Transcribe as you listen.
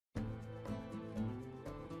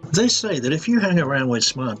They say that if you hang around with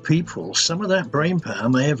smart people, some of that brain power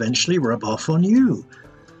may eventually rub off on you.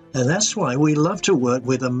 And that's why we love to work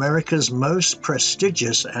with America's most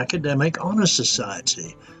prestigious academic honor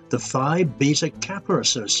society, the Phi Beta Kappa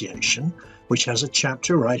Association, which has a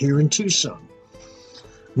chapter right here in Tucson.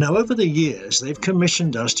 Now, over the years, they've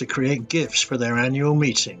commissioned us to create gifts for their annual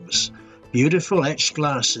meetings. Beautiful etched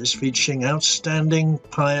glasses featuring outstanding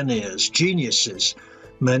pioneers, geniuses,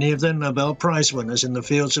 many of them Nobel Prize winners in the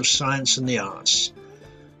fields of science and the arts.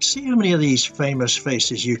 See how many of these famous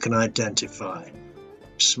faces you can identify.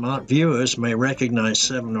 Smart viewers may recognize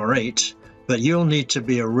 7 or 8, but you'll need to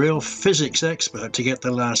be a real physics expert to get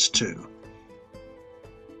the last 2.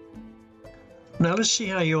 Now let's see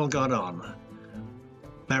how you all got on.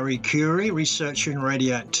 Marie Curie, researcher in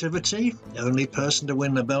radioactivity, only person to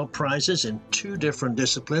win Nobel Prizes in 2 different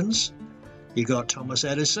disciplines. You got Thomas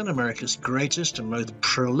Edison, America's greatest and most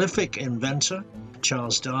prolific inventor.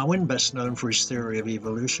 Charles Darwin, best known for his theory of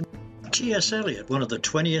evolution. T.S. Eliot, one of the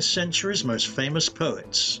 20th century's most famous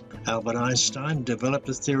poets. Albert Einstein developed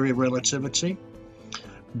the theory of relativity.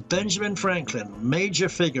 Benjamin Franklin, major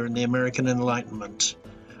figure in the American Enlightenment.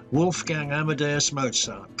 Wolfgang Amadeus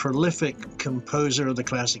Mozart, prolific composer of the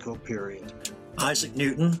classical period. Isaac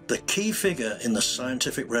Newton, the key figure in the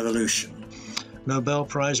scientific revolution. Nobel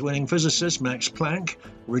Prize-winning physicist Max Planck,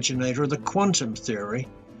 originator of the quantum theory.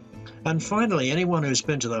 And finally, anyone who's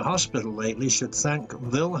been to the hospital lately should thank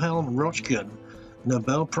Wilhelm Röntgen,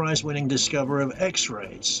 Nobel Prize-winning discoverer of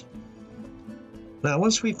X-rays. Now,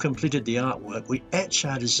 once we've completed the artwork, we etch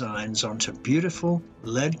our designs onto beautiful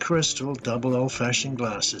lead crystal double old-fashioned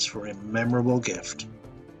glasses for a memorable gift.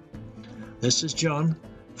 This is John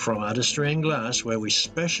from Artistry in Glass, where we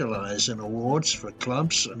specialize in awards for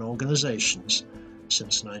clubs and organizations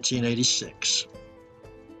since 1986.